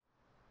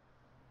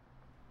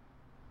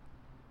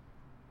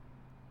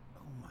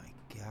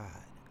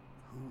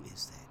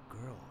is that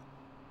girl?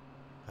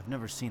 I've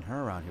never seen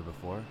her around here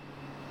before.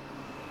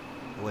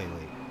 Wait.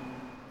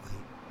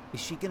 Is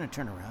she gonna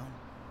turn around?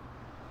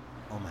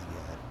 Oh my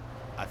god.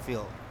 I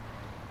feel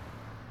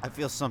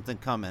something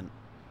coming.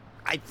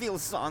 I feel a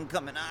song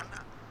coming on.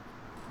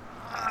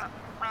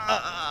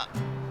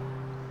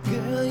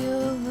 Girl,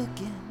 you're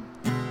looking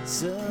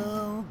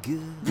so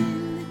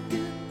good.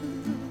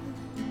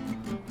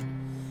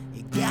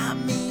 You got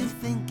me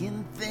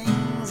thinking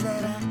things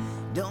that I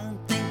don't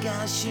think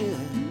I should.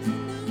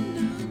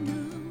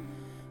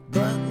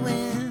 But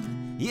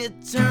when you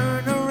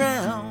turn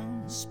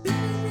around, spin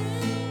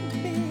around,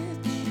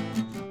 bitch,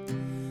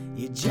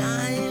 your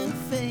giant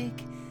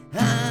fake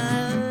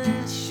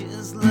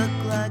eyelashes look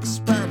like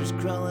spiders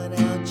crawling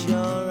out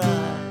your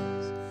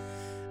eyes.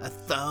 I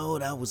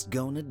thought I was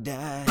gonna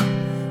die.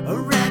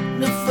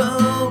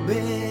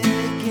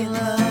 Arachnophobic in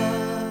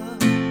love.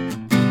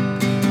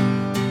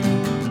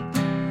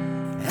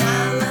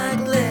 I like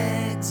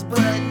legs,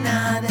 but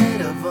not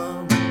 8 of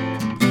them.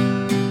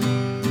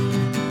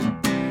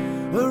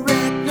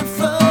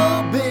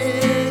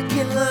 Arachnophobic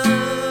in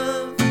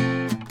love.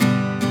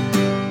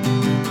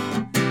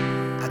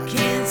 I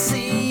can't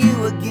see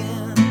you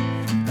again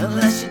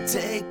unless you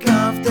take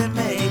off that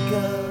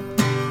makeup.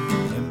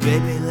 And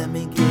baby, let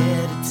me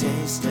get a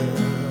taste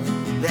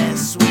of that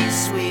sweet,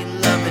 sweet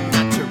loving,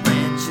 not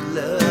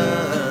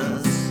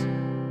tarantulas.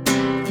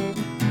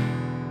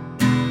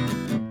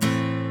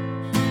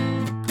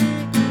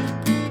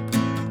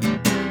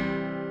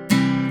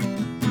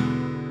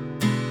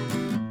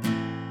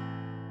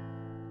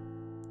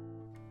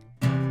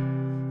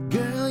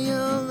 Girl,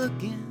 you're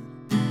looking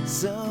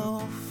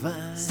so fine.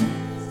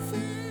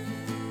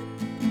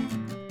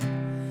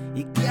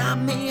 You got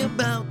me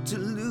about to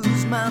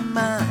lose my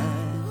mind.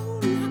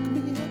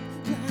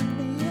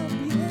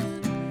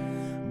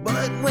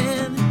 But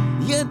when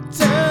you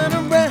turn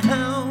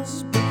around,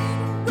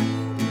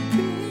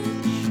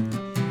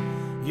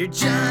 your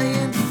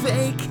giant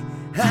fake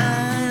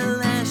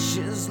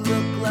eyelashes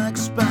look like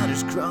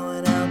spiders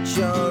crawling out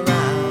your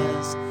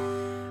eyes.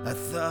 I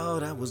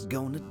thought I was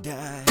gonna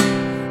die.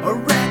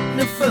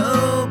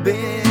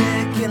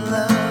 Arachnophobic in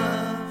love.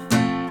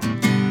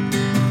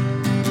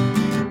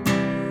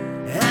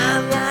 I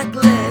like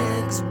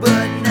legs,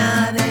 but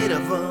not 8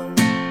 of them.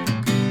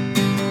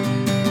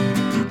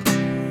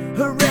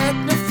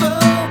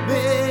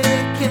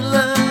 Arachnophobic in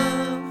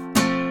love.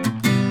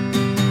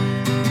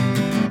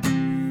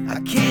 I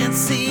can't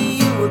see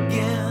you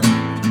again